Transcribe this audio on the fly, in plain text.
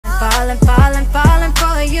falling, falling, falling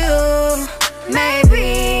for you.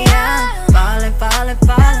 Maybe I'm falling, falling,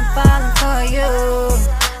 falling, falling for you.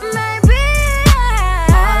 Maybe I'm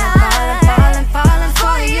falling, falling, falling, falling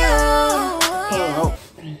for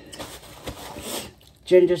you.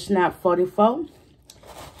 Ginger Snap 44.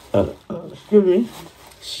 Excuse me.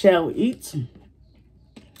 Shell Eats.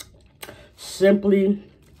 Simply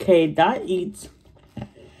K. Eats.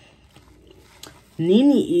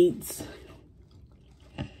 Nene Eats.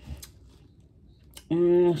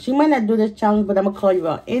 She might not do this challenge, but I'm going to call you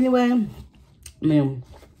out anyway.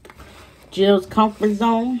 Jill's Comfort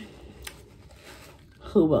Zone.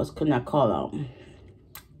 Who else could I call out?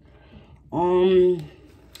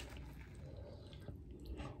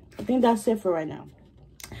 I think that's it for right now.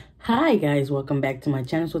 Hi guys, welcome back to my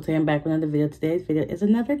channel. So today I'm back with another video. Today's video is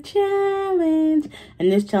another challenge. And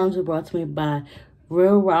this challenge was brought to me by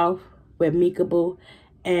Real Ralph with Mika Boo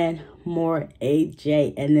and More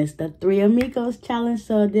AJ, and it's the 3 Amigos challenge.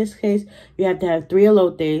 So in this case, you have to have 3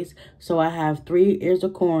 elotes. So I have 3 ears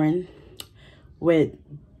of corn with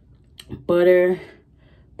butter,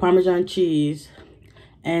 Parmesan cheese,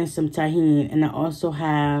 and some tahini, and I also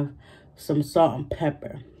have some salt and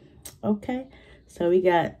pepper. Okay, so we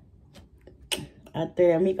got our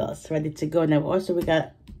 3 Amigos ready to go. Now also we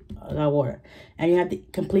got our water, and you have to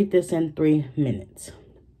complete this in 3 minutes.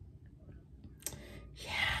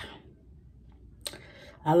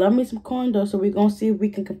 I love me some corn though, so we're going to see if we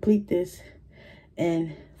can complete this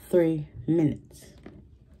in 3 minutes.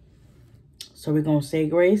 So we're going to say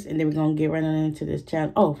grace, and then we're going to get right on into this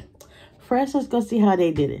challenge. Oh, first let's go see how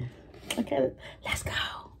they did it. Okay, let's go.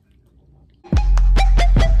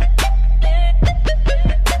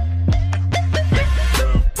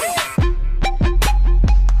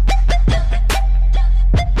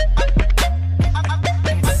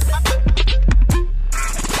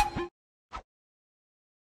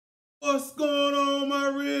 What's going on, my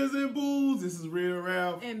Riz and Boos? This is Real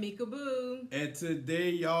Ralph and Mika Boo. And today,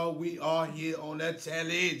 y'all, we are here on that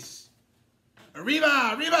challenge.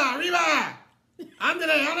 Arriba, arriba, arriba!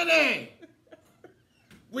 Ande.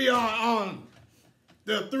 We are on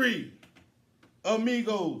the 3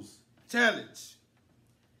 Amigos challenge.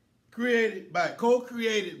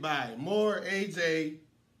 Co-created by More AJ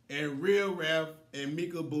and Real Ralph and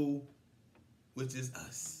Mika Boo, which is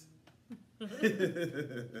us.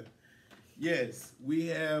 Yes, we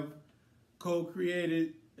have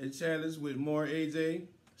co-created a challenge with More AJ.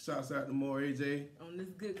 Shouts out to More AJ. On this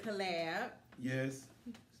good collab. Yes.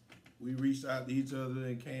 We reached out to each other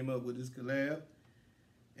and came up with this collab.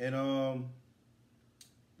 And the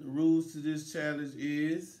rules to this challenge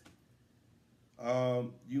is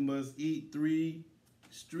you must eat 3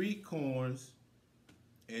 street corns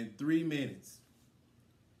in 3 minutes.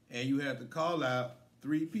 And you have to call out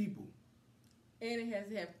 3 people. And it has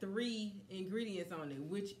to have 3 ingredients on it,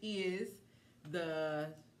 which is the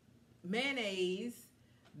mayonnaise,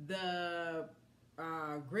 the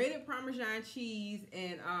grated Parmesan cheese,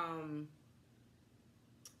 and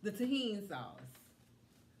the tahini sauce.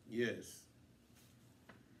 Yes.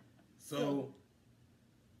 So,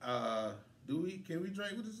 can we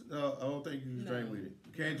drink with this? I don't think you can drink with it.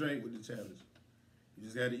 You can't drink with the challenge. You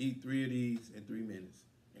just got to eat 3 of these in 3 minutes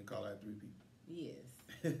and call out 3 people. Yes.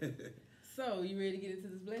 So, you ready to get into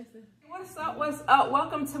this blessing? What's up? What's up?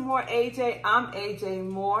 Welcome to More AJ. I'm AJ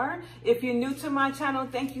Moore. If you're new to my channel,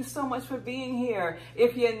 thank you so much for being here.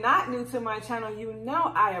 If you're not new to my channel, you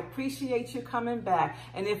know I appreciate you coming back.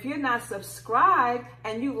 And if you're not subscribed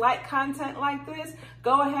and you like content like this,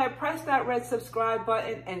 go ahead, press that red subscribe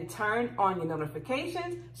button and turn on your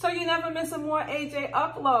notifications so you never miss a More AJ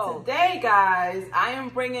upload. Today, guys, I am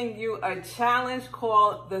bringing you a challenge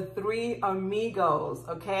called the 3 Amigos,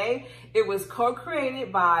 okay? It was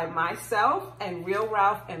co-created by myself and Real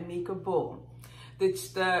Ralph and Mika Boo.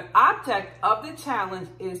 The object of the challenge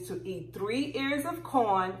is to eat 3 ears of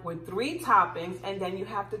corn with 3 toppings, and then you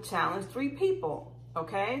have to challenge 3 people,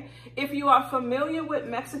 okay? If you are familiar with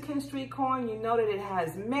Mexican street corn, you know that it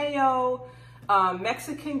has mayo,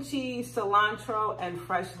 Mexican cheese, cilantro, and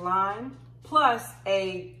fresh lime, plus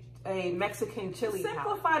a Mexican chili. To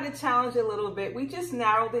simplify the challenge a little bit, we just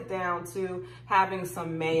narrowed it down to having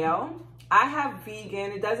some mayo. I have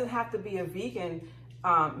vegan. It doesn't have to be a vegan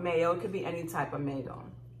mayo. It could be any type of mayo.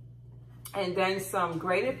 And then some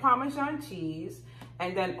grated Parmesan cheese,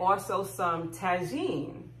 and then also some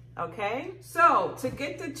tagine, okay? So to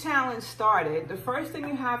get the challenge started, the first thing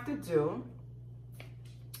you have to do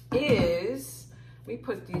is, we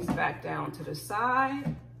put these back down to the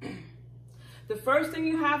side. The first thing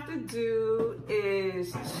you have to do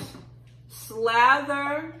is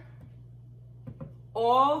slather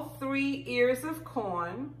all 3 ears of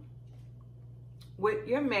corn with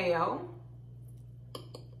your mayo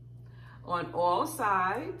on all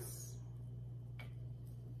sides,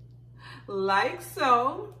 like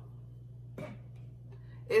so.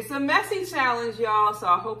 It's a messy challenge, y'all, so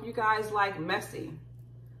I hope you guys like messy.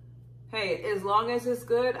 Hey, as long as it's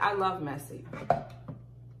good, I love messy.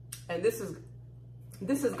 And this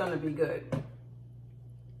is gonna be good.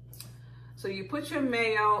 So you put your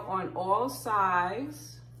mayo on all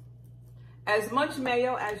sides, as much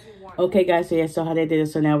mayo as you want. Okay, guys, so yeah, so how they did it.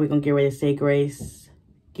 So now we're gonna get ready to say grace,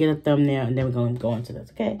 get a thumbnail, and then we're gonna go into this.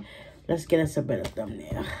 Okay, let's get us a better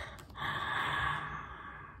thumbnail.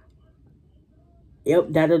 Yep,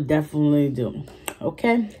 that'll definitely do.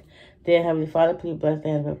 Okay, dear Heavenly Father, please bless the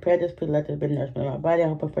hand of prayer. This please let this be nourishment in my body. I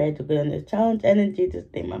hope I pray to good on this challenge, and in Jesus'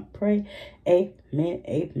 name I pray. Amen,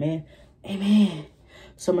 amen, amen.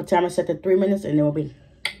 So my timer set to 3 minutes, and then we'll be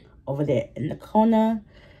over there in the corner.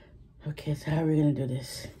 Okay, so how are we gonna do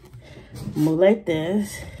this? Move like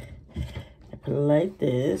this. Put it like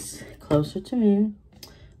this, closer to me.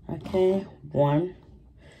 Okay, 1,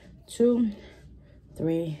 2,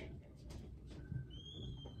 3,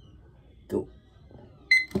 go.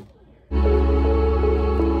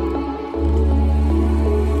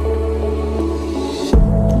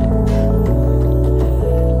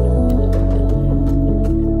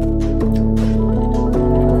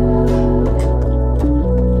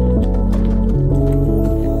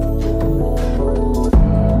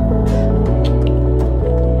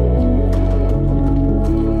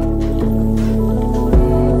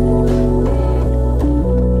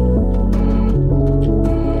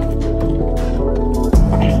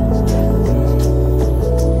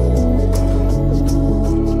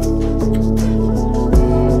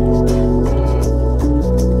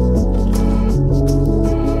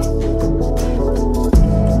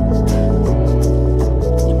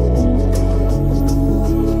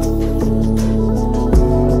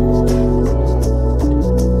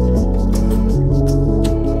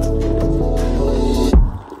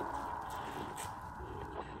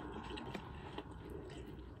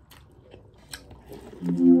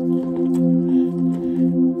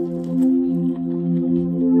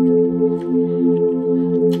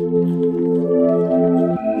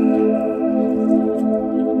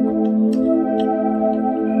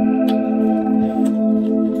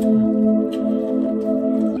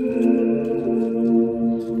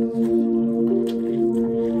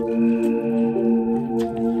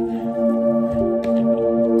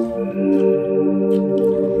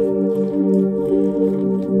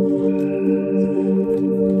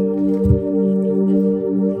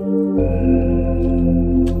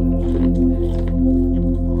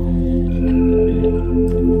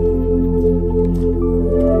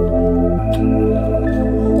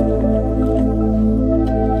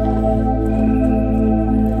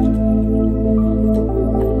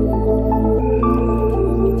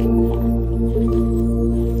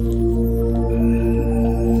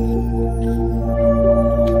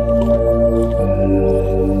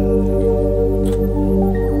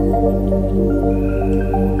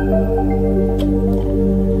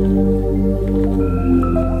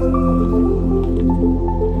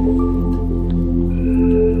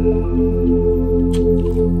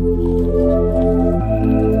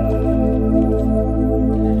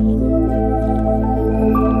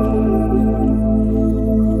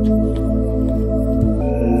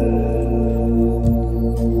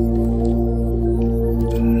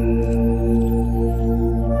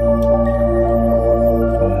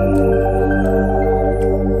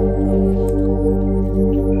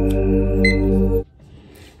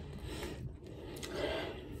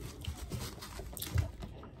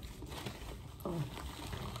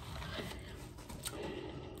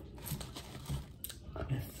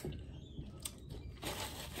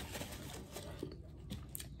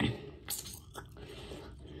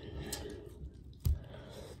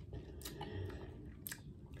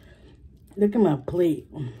 Look at my plate.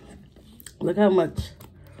 Look how much.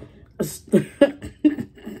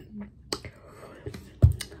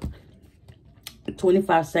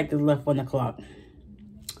 25 seconds left on the clock.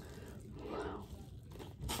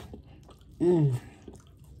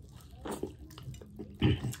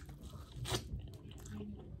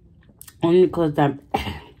 Only because that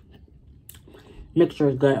mixture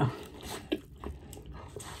is good.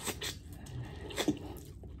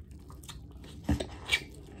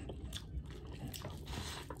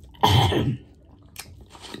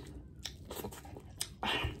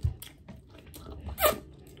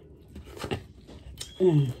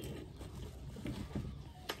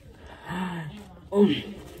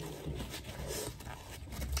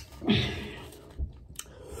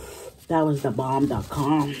 That was the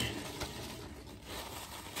bomb.com.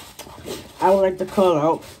 I would like to call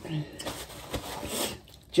out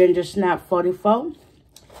Ginger Snap 44.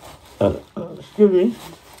 Excuse me.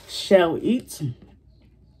 Shell Eats.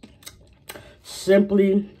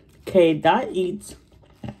 Simply K. Eats.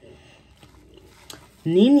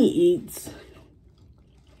 Nene Eats.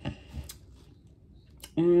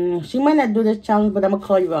 She might not do this challenge, but I'm gonna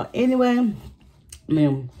call you out anyway.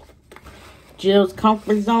 Jill's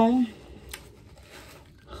Comfort Zone.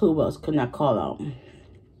 Who else could not call out?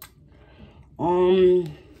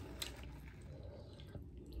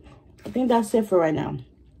 I think that's it for right now.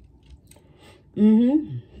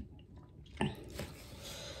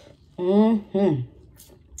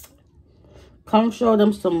 Come show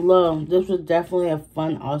them some love. This was definitely a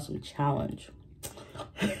fun, awesome challenge.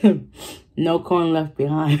 No corn left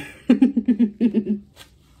behind.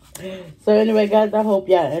 So anyway, guys, I hope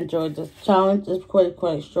y'all enjoyed this challenge. It's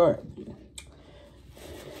quite short.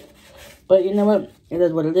 But you know what? It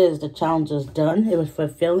is what it is. The challenge is done. It was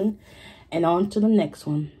fulfilling. And on to the next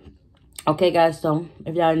one. Okay, guys, so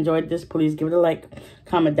if y'all enjoyed this, please give it a like.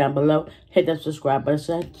 Comment down below. Hit that subscribe button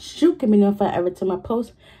so shoot, get me notified every time I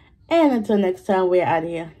post. And until next time, we're out of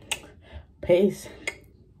here. Peace.